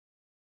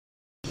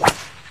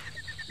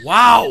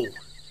Wow!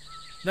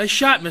 Nice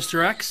shot,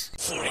 Mr. X.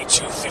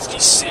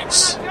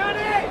 42-56.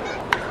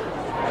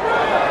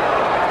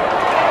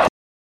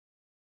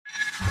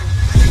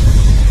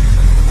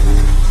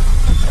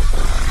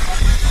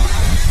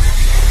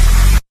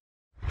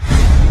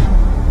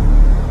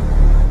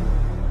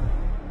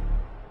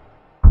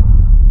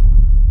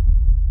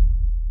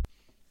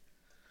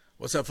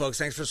 What's up, folks?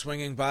 Thanks for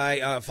swinging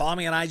by. Follow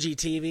me on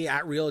IGTV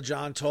at Real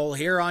John Toll,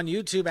 here on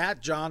YouTube at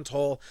John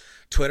Toll,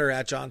 Twitter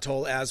at John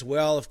Toll as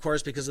well. Of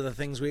course, because of the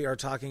things we are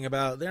talking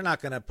about, they're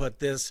not going to put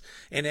this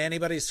in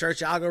anybody's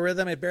search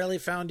algorithm. It barely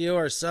found you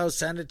or so.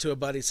 Send it to a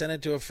buddy. Send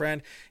it to a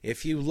friend.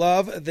 If you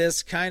love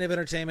this kind of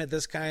entertainment,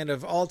 this kind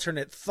of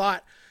alternate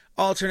thought,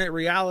 alternate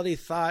reality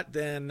thought,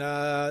 then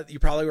you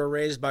probably were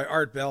raised by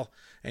Art Bell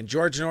and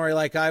George Norrie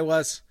like I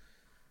was.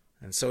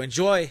 And so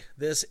enjoy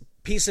this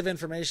piece of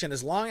information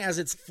as long as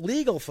it's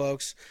legal,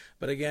 folks.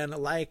 But again,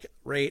 like,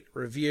 rate,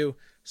 review,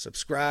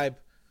 subscribe.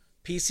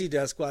 PC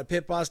Death Squad,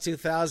 Pit Boss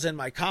 2000.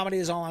 My comedy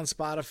is all on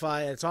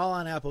Spotify. It's all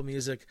on Apple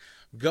Music.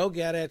 Go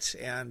get it,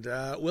 and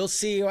we'll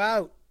see you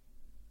out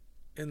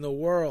in the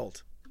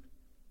world.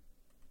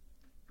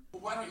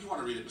 Well, why don't you want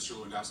to read it, Mr.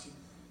 Lewandowski?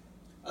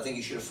 I think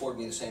you should afford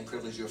me the same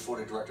privilege you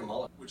afforded Director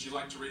Mueller. Would you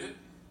like to read it?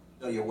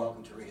 No, you're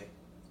welcome to read it.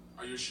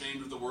 Are you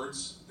ashamed of the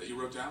words that you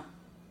wrote down?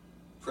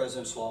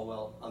 President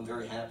Swalwell, I'm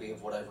very happy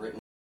of what I've written.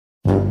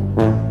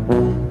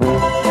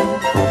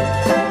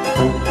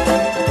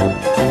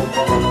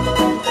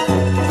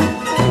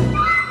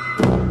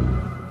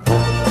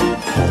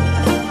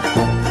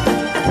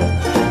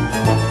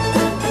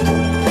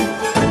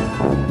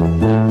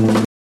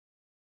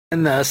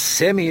 In the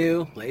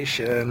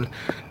simulation,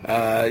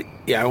 I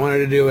wanted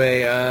to do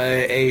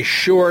a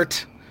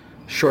short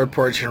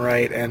portion,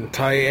 right,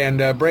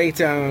 and break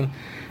down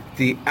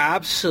the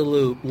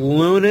absolute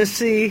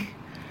lunacy,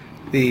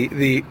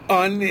 the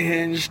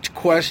unhinged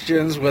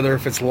questions, whether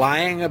if it's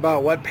lying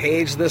about what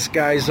page this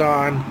guy's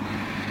on,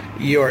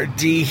 you're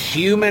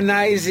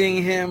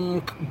dehumanizing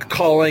him,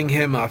 calling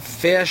him a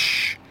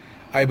fish.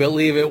 I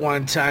believe at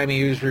one time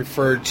he was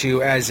referred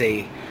to as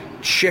a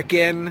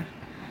chicken.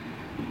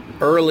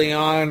 Early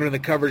on in the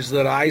coverage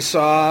that I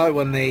saw,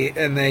 when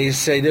they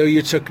said, "Oh,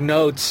 you took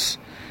notes.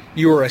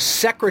 You were a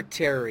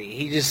secretary."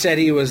 He just said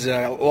he was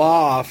a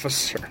law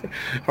officer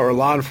or a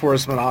law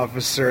enforcement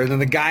officer. And then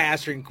the guy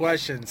answering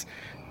questions,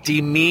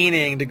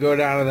 demeaning to go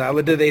down to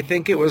that. Did they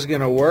think it was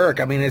going to work?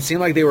 I mean, it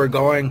seemed like they were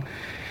going,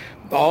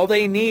 all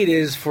they need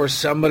is for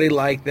somebody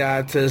like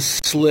that to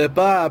slip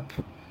up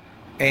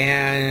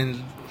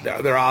and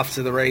they're off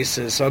to the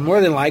races. So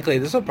more than likely,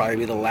 this will probably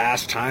be the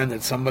last time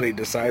that somebody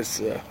decides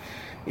to,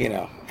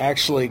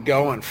 actually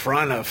go in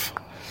front of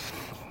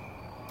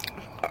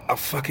a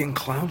fucking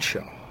clown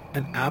show.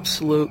 An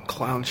absolute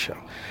clown show.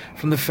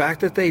 From the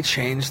fact that they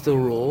changed the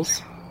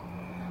rules,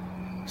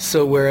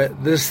 so where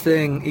this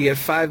thing, you get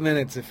 5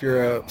 minutes if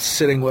you're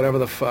sitting whatever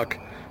the fuck,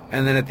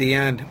 and then at the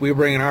end, we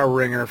bring in our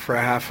ringer for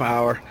a half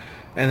hour,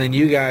 and then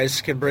you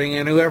guys can bring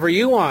in whoever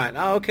you want.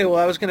 Oh, okay, well,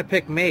 I was going to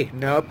pick me.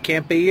 Nope,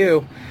 can't be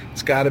you.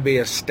 It's got to be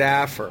a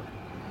staffer.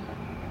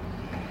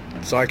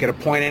 So I could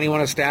appoint anyone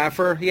a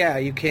staffer? Yeah,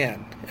 you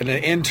can. And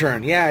an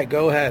intern? Yeah,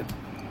 go ahead.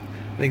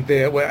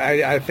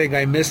 I think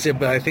I missed it,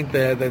 but I think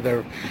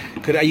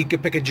you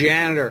could pick a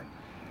janitor,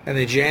 and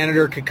the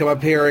janitor could come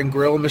up here and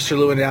grill Mr.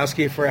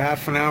 Lewandowski for a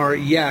half an hour.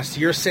 Yes,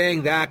 you're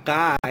saying that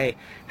guy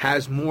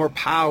has more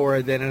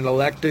power than an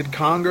elected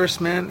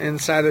congressman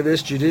inside of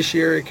this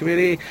Judiciary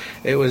Committee.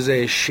 It was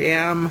a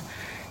sham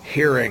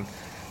hearing.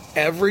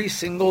 Every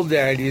single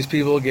day, these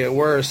people get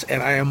worse,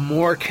 and I am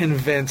more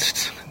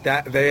convinced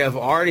that they have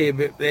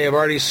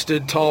already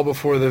stood tall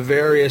before the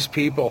various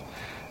people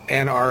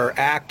and are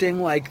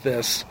acting like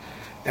this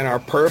and are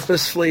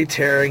purposefully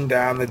tearing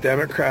down the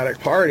Democratic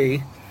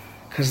Party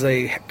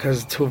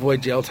because to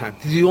avoid jail time.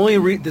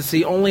 That's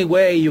the only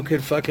way you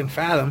could fucking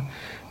fathom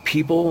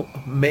people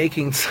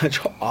making such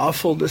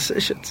awful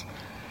decisions.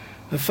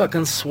 The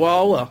fucking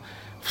Swalwell.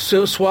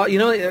 So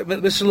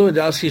Mr.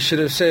 Lewandowski should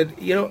have said,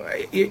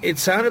 it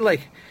sounded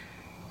like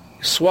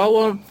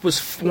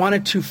Swalwell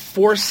wanted to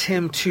force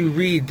him to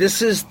read.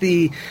 This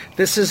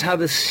is how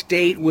the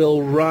state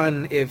will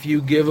run if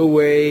you give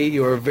away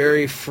your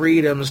very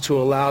freedoms to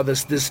allow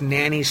this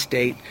nanny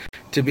state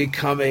to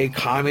become a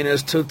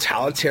communist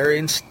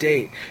totalitarian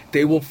state.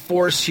 They will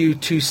force you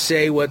to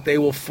say what they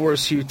will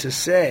force you to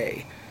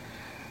say.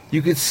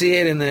 You could see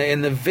it in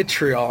the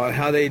vitriol and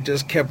how they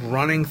just kept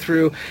running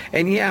through.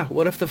 And yeah,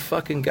 what if the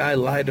fucking guy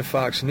lied to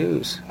Fox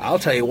News? I'll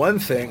tell you one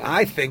thing.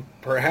 I think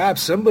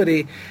perhaps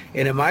somebody,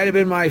 and it might have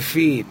been my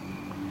feed,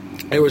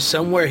 it was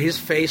somewhere his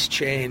face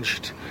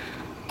changed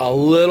a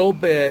little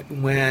bit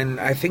when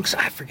I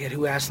forget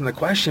who asked him the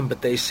question,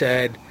 but they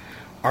said,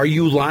 "Are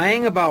you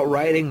lying about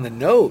writing the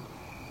note?"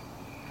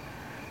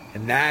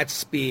 And that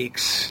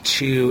speaks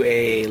to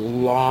a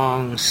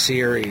long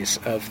series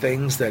of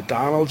things that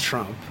Donald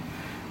Trump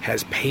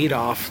has paid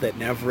off that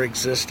never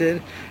existed,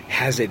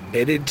 has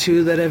admitted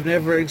to that have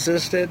never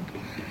existed,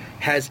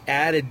 has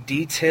added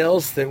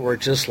details that were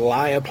just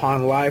lie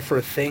upon lie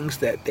for things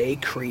that they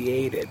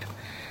created.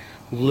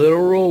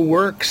 literal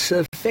works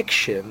of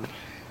fiction.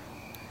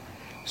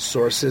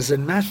 Sources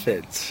and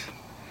methods.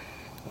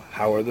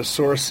 How are the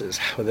sources?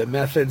 How are the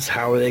methods?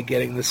 How are they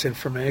getting this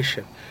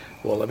information?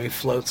 Well, let me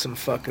float some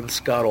fucking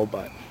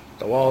scuttlebutt.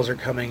 The walls are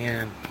coming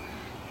in.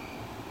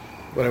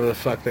 Whatever the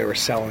fuck they were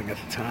selling at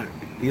the time.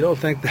 You don't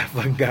think that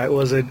fucking guy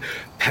wasn't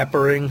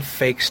peppering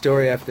fake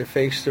story after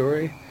fake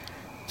story?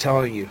 I'm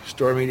telling you,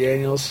 Stormy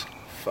Daniels,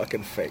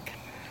 fucking fake.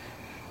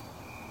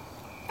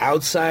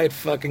 Outside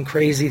fucking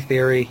crazy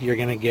theory, you're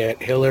gonna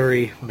get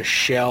Hillary,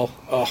 Michelle.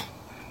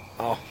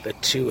 Oh, the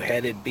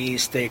two-headed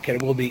beast. They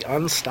will be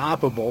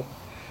unstoppable.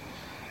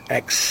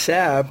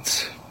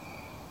 Except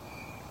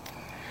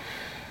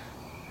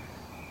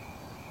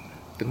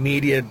the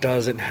media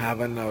doesn't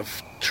have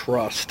enough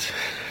trust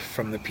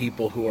from the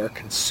people who are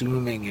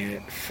consuming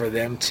it for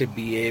them to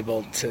be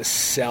able to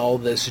sell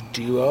this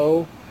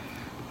duo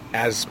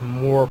as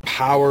more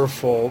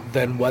powerful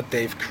than what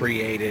they've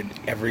created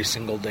every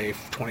single day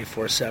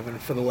 24/7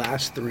 for the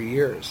last 3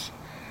 years.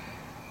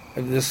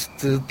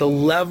 The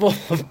level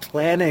of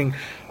planning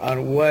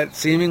on what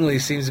seemingly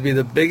seems to be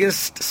the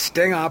biggest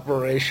sting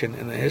operation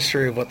in the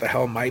history of what the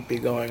hell might be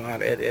going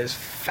on, it is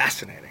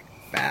fascinating.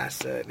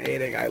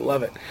 Fascinating. I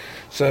love it.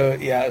 So,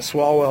 yeah,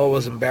 Swalwell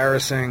was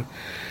embarrassing.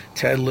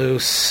 Ted Lieu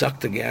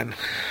sucked again.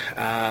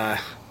 I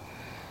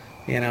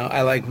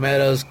like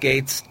Meadows.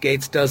 Gates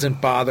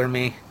doesn't bother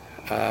me.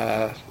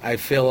 I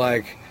feel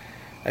like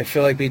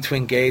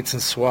between Gates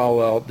and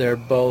Swalwell, they're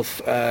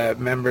both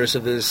members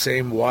of the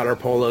same water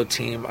polo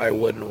team I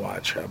wouldn't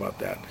watch. How about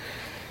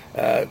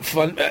that?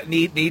 Fun,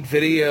 neat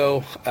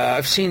video.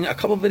 I've seen a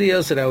couple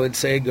videos that I would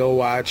say go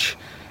watch.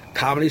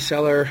 Comedy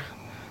Cellar,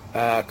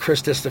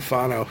 Chris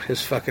DiStefano,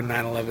 his fucking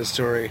 9/11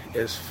 story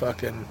is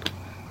fucking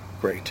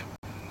great.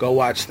 Go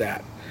watch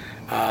that.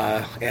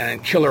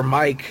 And Killer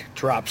Mike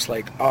drops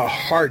like a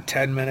hard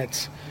 10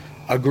 minutes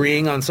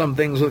agreeing on some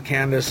things with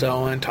Candace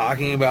Owen,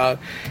 talking about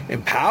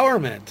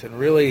empowerment and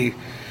really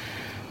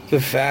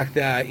the fact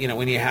that,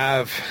 when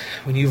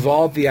you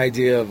evolve the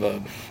idea of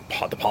the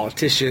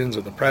politicians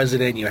or the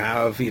president, you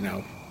have,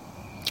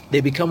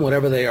 they become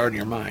whatever they are in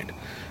your mind.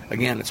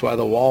 Again, it's why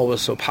the wall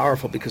was so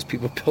powerful, because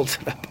people built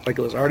it up like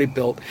it was already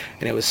built,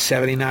 and it was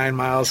 79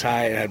 miles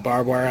high. It had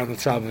barbed wire on the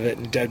top of it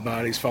and dead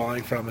bodies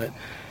falling from it.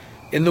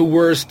 In the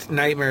worst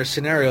nightmare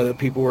scenario that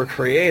people were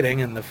creating,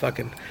 and the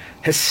fucking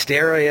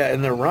hysteria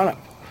in the run-up.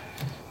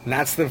 And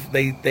that's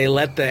they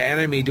let the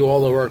enemy do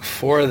all the work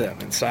for them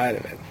inside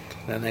of it.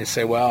 Then they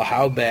say, well,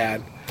 how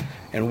bad,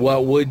 and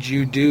what would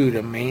you do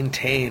to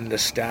maintain the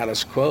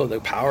status quo,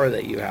 the power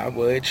that you have,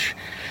 which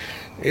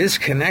is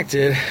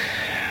connected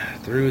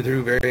through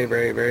very,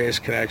 very various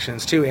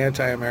connections to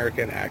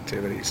anti-American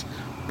activities.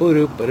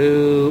 Ba-doop,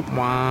 ba-doop,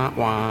 wah,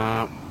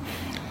 wah.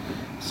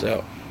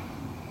 So,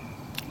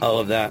 all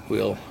of that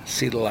will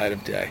see the light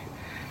of day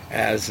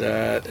as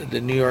the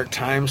New York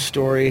Times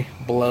story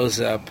blows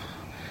up,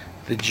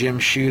 the Jim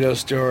Sciutto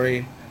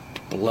story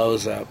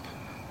blows up,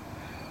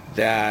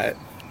 that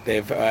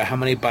they've how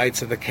many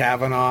bites of the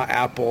Kavanaugh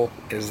apple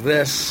is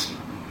this,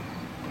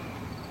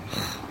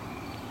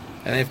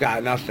 and they've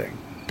got nothing,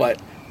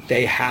 but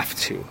they have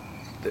to.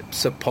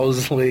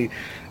 Supposedly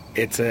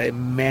it's a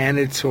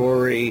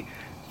mandatory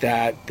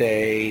that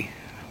they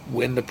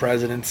win the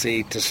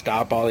presidency to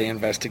stop all the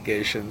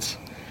investigations,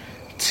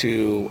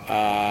 to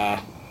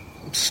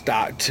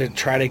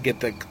try to get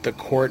the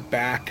court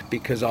back,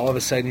 because all of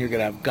a sudden you're going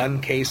to have gun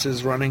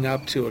cases running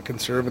up to a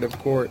conservative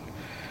court,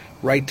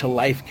 right to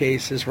life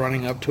cases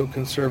running up to a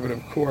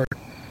conservative court,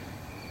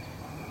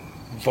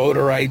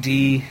 voter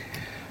ID,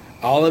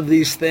 all of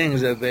these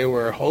things that they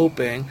were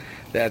hoping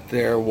that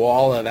their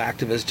wall of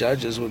activist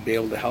judges would be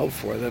able to help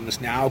for them is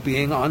now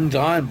being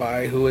undone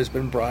by who has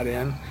been brought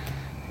in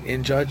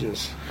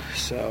judges.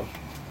 So,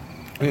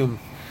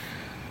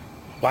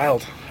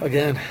 wild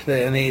again.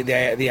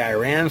 The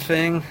Iran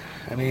thing.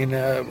 I mean,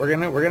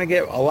 we're gonna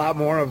get a lot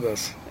more of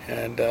this,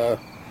 and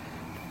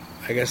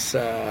I guess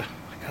God,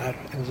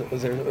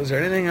 was there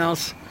anything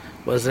else?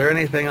 Was there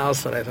anything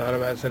else that I thought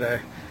about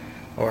today,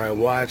 or I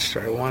watched,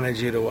 or I wanted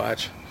you to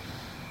watch?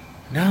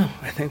 No,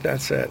 I think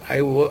that's it.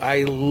 I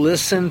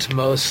listened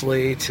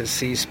mostly to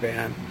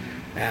C-SPAN,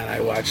 and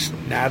I watched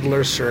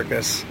Nadler's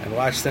Circus, and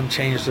watched them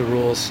change the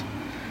rules.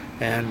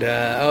 And,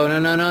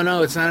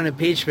 no, it's not an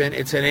impeachment.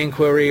 It's an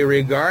inquiry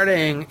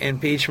regarding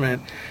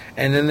impeachment.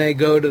 And then they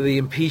go to the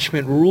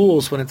impeachment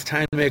rules when it's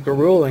time to make a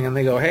ruling, and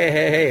they go,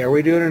 hey, are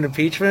we doing an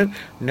impeachment?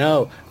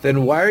 No.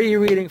 Then why are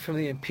you reading from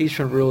the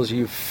impeachment rules,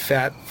 you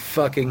fat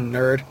fucking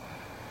nerd?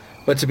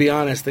 But to be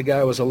honest, the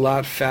guy was a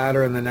lot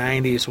fatter in the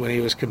 90s when he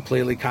was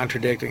completely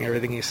contradicting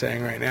everything he's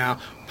saying right now.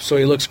 So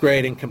he looks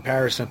great in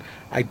comparison.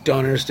 I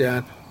don't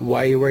understand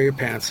why you wear your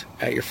pants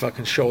at your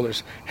fucking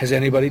shoulders. Has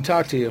anybody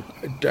talked to you?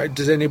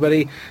 Does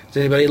anybody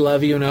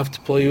love you enough to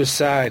pull you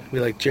aside? Be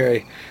like,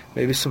 Jerry,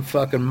 maybe some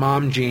fucking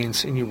mom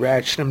jeans, and you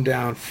ratchet them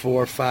down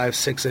 4, 5,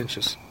 6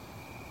 inches.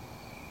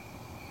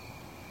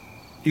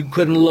 You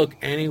couldn't look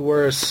any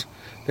worse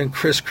than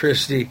Chris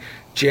Christie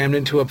jammed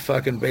into a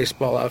fucking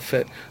baseball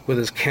outfit with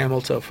his camel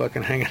toe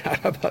fucking hanging out.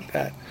 How about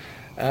that?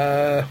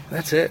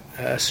 That's it.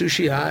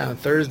 Sushi High on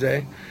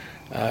Thursday.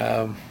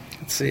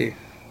 Let's see.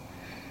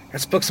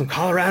 Let's book some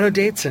Colorado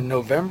dates in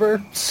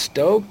November.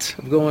 Stoked.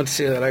 I'm going to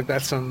see that I'm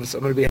going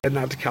to be heading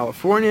out to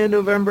California in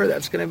November.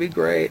 That's going to be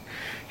great.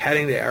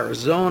 Heading to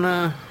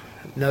Arizona.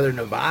 Another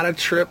Nevada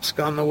trip's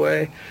gone the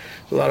way.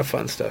 There's a lot of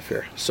fun stuff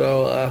here.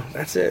 So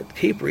that's it.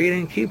 Keep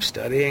reading. Keep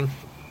studying.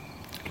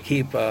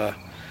 Keep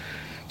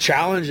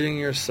challenging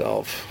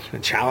yourself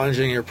and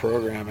challenging your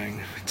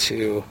programming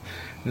to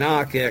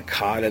not get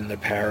caught in the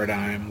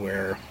paradigm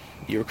where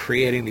you're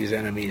creating these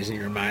enemies in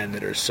your mind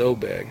that are so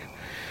big.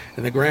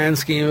 In the grand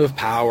scheme of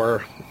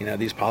power,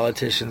 these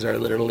politicians are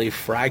literally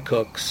fry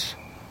cooks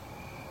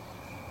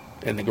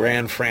in the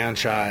grand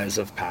franchise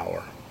of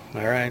power.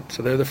 All right?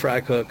 So they're the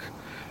fry cook.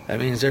 That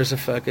means there's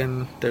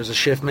a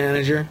shift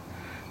manager,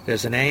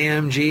 there's an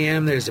AM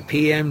GM, there's a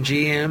PM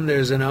GM,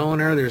 there's an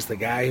owner, there's the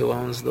guy who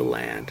owns the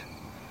land,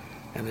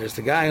 and there's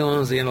the guy who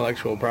owns the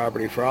intellectual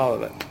property for all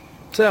of it.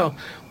 So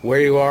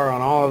where you are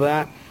on all of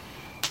that,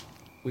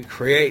 we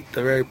create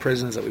the very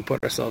prisons that we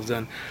put ourselves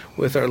in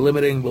with our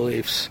limiting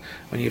beliefs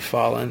when you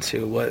fall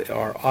into what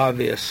are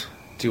obvious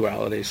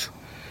dualities.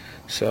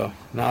 So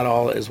not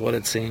all is what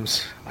it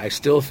seems. I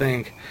still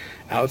think,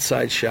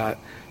 outside shot,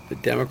 the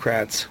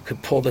Democrats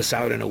could pull this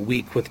out in a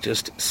week with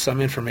just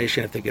some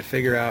information if they could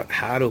figure out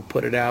how to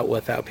put it out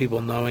without people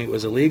knowing it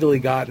was illegally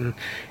gotten,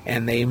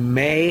 and they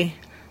may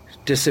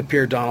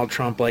disappear Donald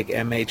Trump like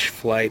MH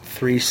Flight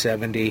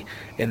 370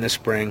 in the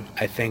spring.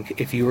 I think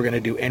if you were going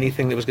to do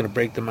anything that was going to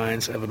break the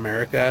minds of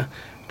America,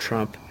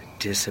 Trump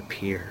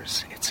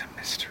disappears. It's a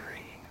mystery.